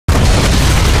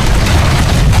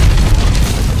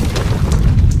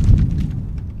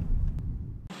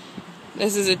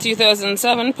This is a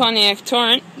 2007 Pontiac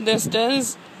Torrent. This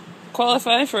does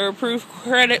qualify for a approved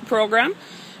credit program.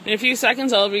 In a few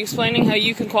seconds I'll be explaining how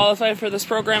you can qualify for this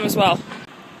program as well.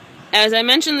 As I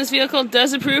mentioned, this vehicle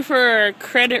does approve for a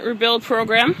credit rebuild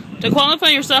program. To qualify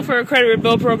yourself for a credit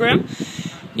rebuild program,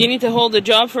 you need to hold a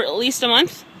job for at least a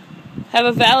month, have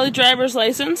a valid driver's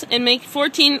license, and make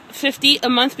 $14.50 a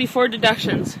month before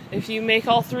deductions. If you make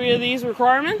all three of these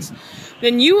requirements,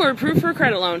 then you are approved for a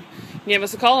credit loan. Give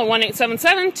us a call at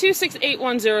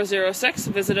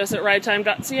 1-877-268-1006. Visit us at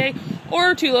RideTime.ca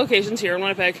or 2 locations here in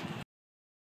Winnipeg.